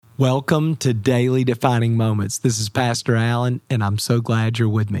Welcome to Daily Defining Moments. This is Pastor Allen, and I'm so glad you're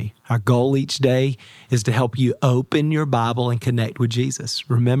with me. Our goal each day is to help you open your Bible and connect with Jesus.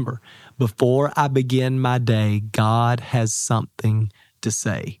 Remember, before I begin my day, God has something to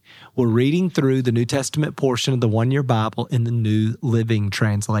say. We're reading through the New Testament portion of the one-year Bible in the New Living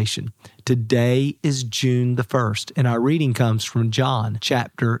Translation. Today is June the 1st, and our reading comes from John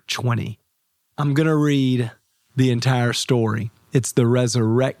chapter 20. I'm going to read the entire story. It's the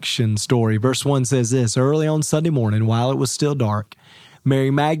resurrection story. Verse 1 says this, "Early on Sunday morning, while it was still dark, Mary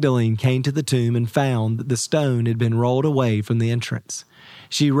Magdalene came to the tomb and found that the stone had been rolled away from the entrance.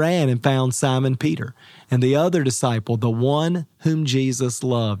 She ran and found Simon Peter and the other disciple, the one whom Jesus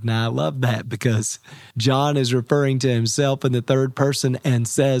loved." Now, I love that because John is referring to himself in the third person and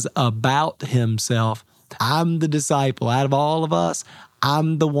says about himself, "I'm the disciple. Out of all of us,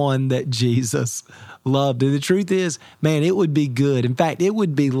 I'm the one that Jesus loved." And the truth is, man, it would be good. In fact, it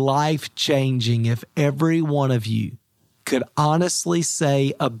would be life-changing if every one of you could honestly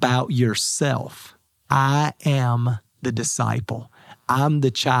say about yourself, "I am the disciple. I'm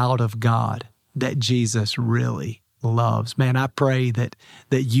the child of God that Jesus really loves." Man, I pray that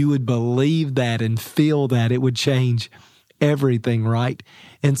you would believe that and feel that. It would change everything, right?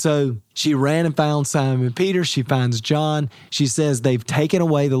 And so she ran and found Simon Peter. She finds John. She says they've taken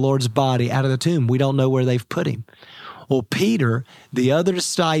away the Lord's body out of the tomb. We don't know where they've put him. Well, Peter, the other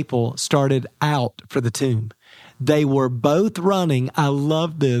disciple, started out for the tomb. They were both running. I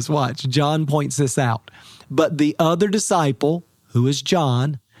love this. Watch, John points this out. But the other disciple, who is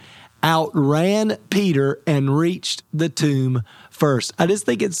John, outran Peter and reached the tomb first. I just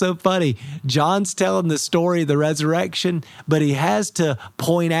think it's so funny. John's telling the story of the resurrection, but he has to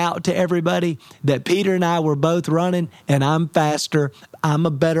point out to everybody that Peter and I were both running, and I'm faster. I'm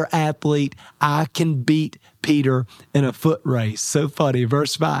a better athlete. I can beat Peter in a foot race. So funny.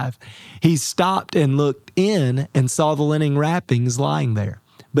 Verse 5, he stopped and looked in and saw the linen wrappings lying there,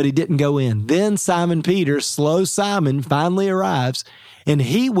 but he didn't go in. Then Simon Peter, slow Simon, finally arrives, and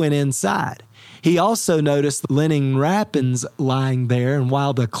he went inside. He also noticed the linen wrappings lying there, and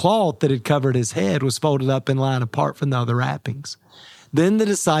while the cloth that had covered his head was folded up and lying apart from the other wrappings. Then the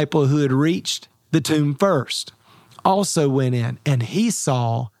disciple who had reached the tomb first also went in, and he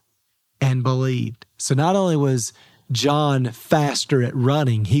saw and believed. So not only was John faster at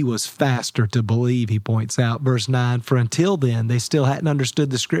running, he was faster to believe, he points out. Verse 9, "For until then, they still hadn't understood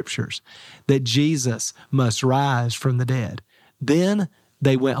the scriptures, that Jesus must rise from the dead. Then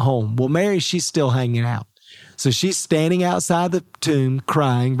they went home." Well, Mary, she's still hanging out. So she's standing outside the tomb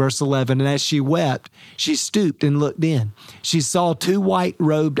crying, verse 11, "And as she wept, she stooped and looked in. She saw two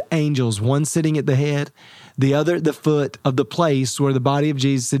white-robed angels, one sitting at the head, the other at the foot of the place where the body of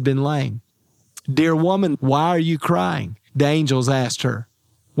Jesus had been laying. 'Dear woman, why are you crying?' the angels asked her.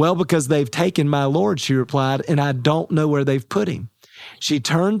 'Well, because they've taken my Lord,' she replied, 'and I don't know where they've put him.' She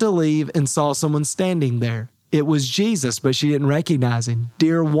turned to leave and saw someone standing there. It was Jesus, but she didn't recognize him.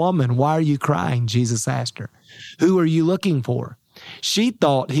 'Dear woman, why are you crying?' Jesus asked her. 'Who are you looking for?' She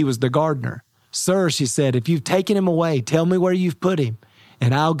thought he was the gardener. 'Sir,' she said, 'if you've taken him away, tell me where you've put him,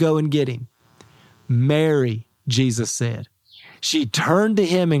 and I'll go and get him.' 'Mary,' Jesus said. She turned to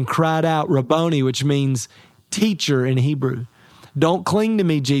him and cried out, 'Rabboni,' which means teacher in Hebrew. 'Don't cling to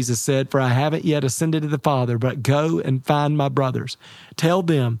me,' Jesus said, 'for I haven't yet ascended to the Father, but go and find my brothers. Tell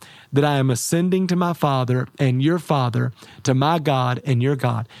them that I am ascending to my Father and your Father, to my God and your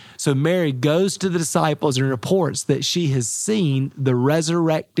God.' So Mary goes to the disciples and reports that she has seen the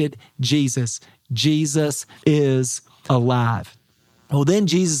resurrected Jesus. Jesus is alive. Well, then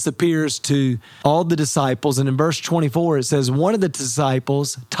Jesus appears to all the disciples, and in verse 24, it says, one of the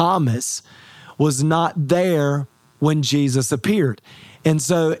disciples, Thomas, was not there when Jesus appeared. And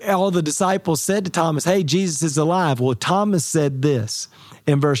so all the disciples said to Thomas, 'Hey, Jesus is alive.' Well, Thomas said this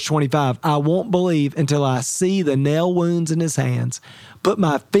in verse 25, 'I won't believe until I see the nail wounds in his hands, put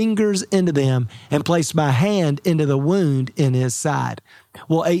my fingers into them, and place my hand into the wound in his side.'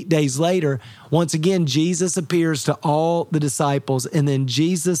 Well, 8 days later, once again, Jesus appears to all the disciples, and then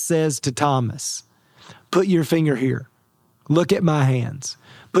Jesus says to Thomas, 'Put your finger here. Look at my hands.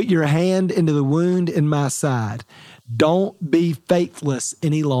 Put your hand into the wound in my side. Don't be faithless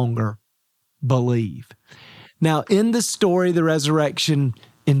any longer. Believe.'" Now, in the story of the resurrection,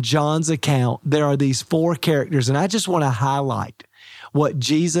 in John's account, there are these four characters, and I just want to highlight what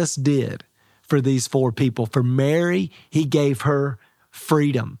Jesus did for these four people. For Mary, he gave her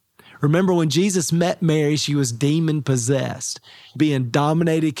freedom. Remember, when Jesus met Mary, she was demon-possessed, being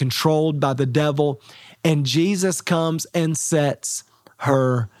dominated, controlled by the devil, and Jesus comes and sets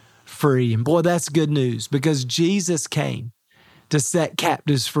her free. And boy, that's good news, because Jesus came to set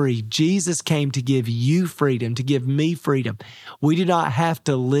captives free. Jesus came to give you freedom, to give me freedom. We do not have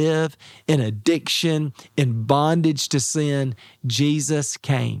to live in addiction, in bondage to sin. Jesus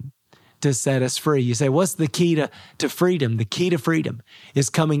came to set us free. You say, what's the key to freedom? The key to freedom is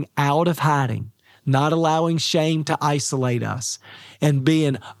coming out of hiding, not allowing shame to isolate us, and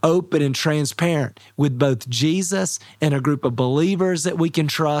being open and transparent with both Jesus and a group of believers that we can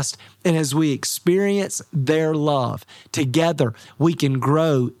trust. And as we experience their love together, we can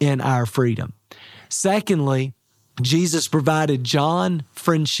grow in our freedom. Secondly, Jesus provided John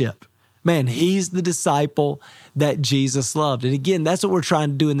friendship. Man, he's the disciple that Jesus loved. And again, that's what we're trying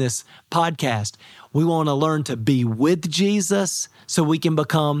to do in this podcast. We want to learn to be with Jesus so we can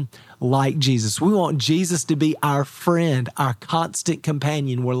become like Jesus. We want Jesus to be our friend, our constant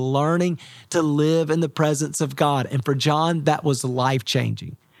companion. We're learning to live in the presence of God. And for John, that was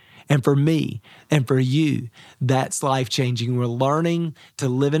life-changing. And for me and for you, that's life-changing. We're learning to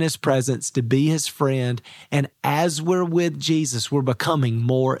live in his presence, to be his friend. And as we're with Jesus, we're becoming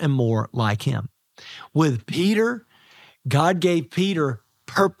more and more like him. With Peter, God gave Peter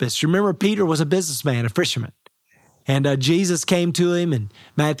purpose. Remember, Peter was a businessman, a fisherman. And Jesus came to him in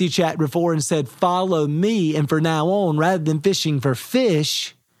Matthew chapter 4 and said, follow me. And from now on, rather than fishing for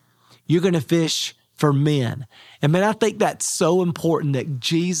fish, you're going to fish for men. And man, I think that's so important that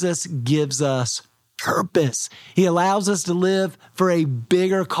Jesus gives us purpose. He allows us to live for a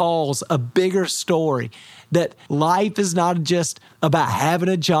bigger cause, a bigger story, that life is not just about having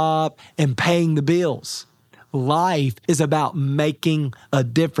a job and paying the bills. Life is about making a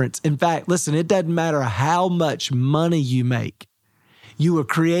difference. In fact, listen, it doesn't matter how much money you make. You were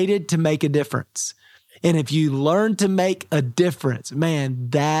created to make a difference. And if you learn to make a difference, man,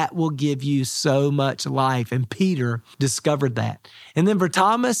 that will give you so much life. And Peter discovered that. And then for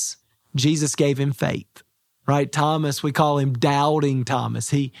Thomas, Jesus gave him faith, right? Thomas, we call him Doubting Thomas.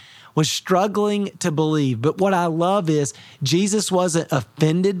 He was struggling to believe. But what I love is Jesus wasn't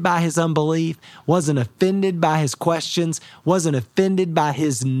offended by his unbelief, wasn't offended by his questions, wasn't offended by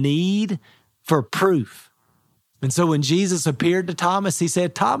his need for proof. And so when Jesus appeared to Thomas, he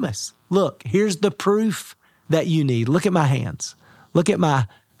said, Thomas, look, here's the proof that you need. Look at my hands. Look at my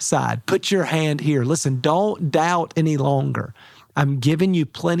side. Put your hand here. Listen, don't doubt any longer. I'm giving you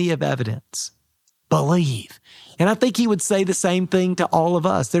plenty of evidence. Believe. And I think he would say the same thing to all of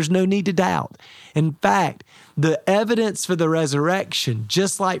us. There's no need to doubt. In fact, the evidence for the resurrection,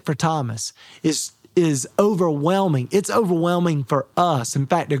 just like for Thomas, is overwhelming. It's overwhelming for us. In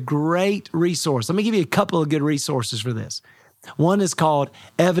fact, a great resource. Let me give you a couple of good resources for this. One is called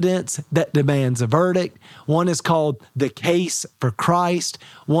Evidence That Demands a Verdict. One is called The Case for Christ.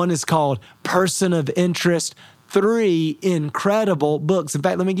 One is called Person of Interest. 3 incredible books. In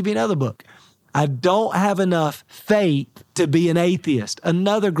fact, let me give you another book. I Don't Have Enough Faith to Be an Atheist.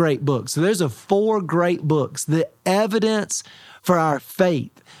 Another great book. So there's 4 great books. The evidence for our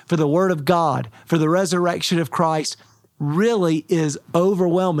faith, for the Word of God, for the resurrection of Christ really is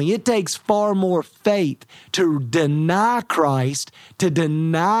overwhelming. It takes far more faith to deny Christ, to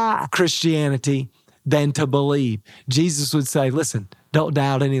deny Christianity, than to believe. Jesus would say, listen, don't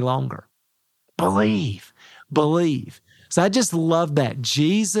doubt any longer. Believe. So I just love that.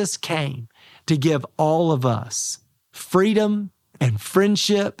 Jesus came to give all of us freedom and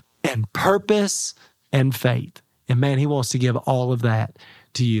friendship and purpose and faith. And man, he wants to give all of that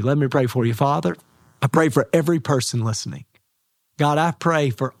to you. Let me pray for you, Father. I pray for every person listening. God, I pray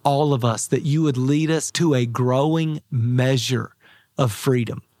for all of us that you would lead us to a growing measure of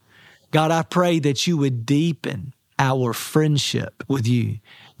freedom. God, I pray that you would deepen our friendship with you.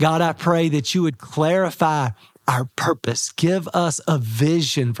 God, I pray that you would clarify our purpose. Give us a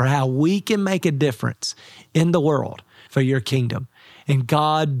vision for how we can make a difference in the world for your kingdom. And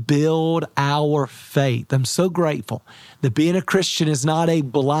God, build our faith. I'm so grateful that being a Christian is not a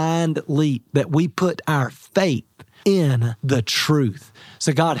blind leap, that we put our faith in the truth.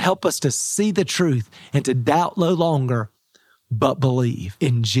 So God, help us to see the truth and to doubt no longer, but believe.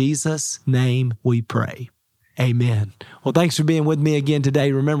 In Jesus' name we pray. Amen. Well, thanks for being with me again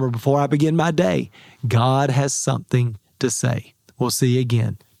today. Remember, before I begin my day, God has something to say. We'll see you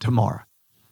again tomorrow.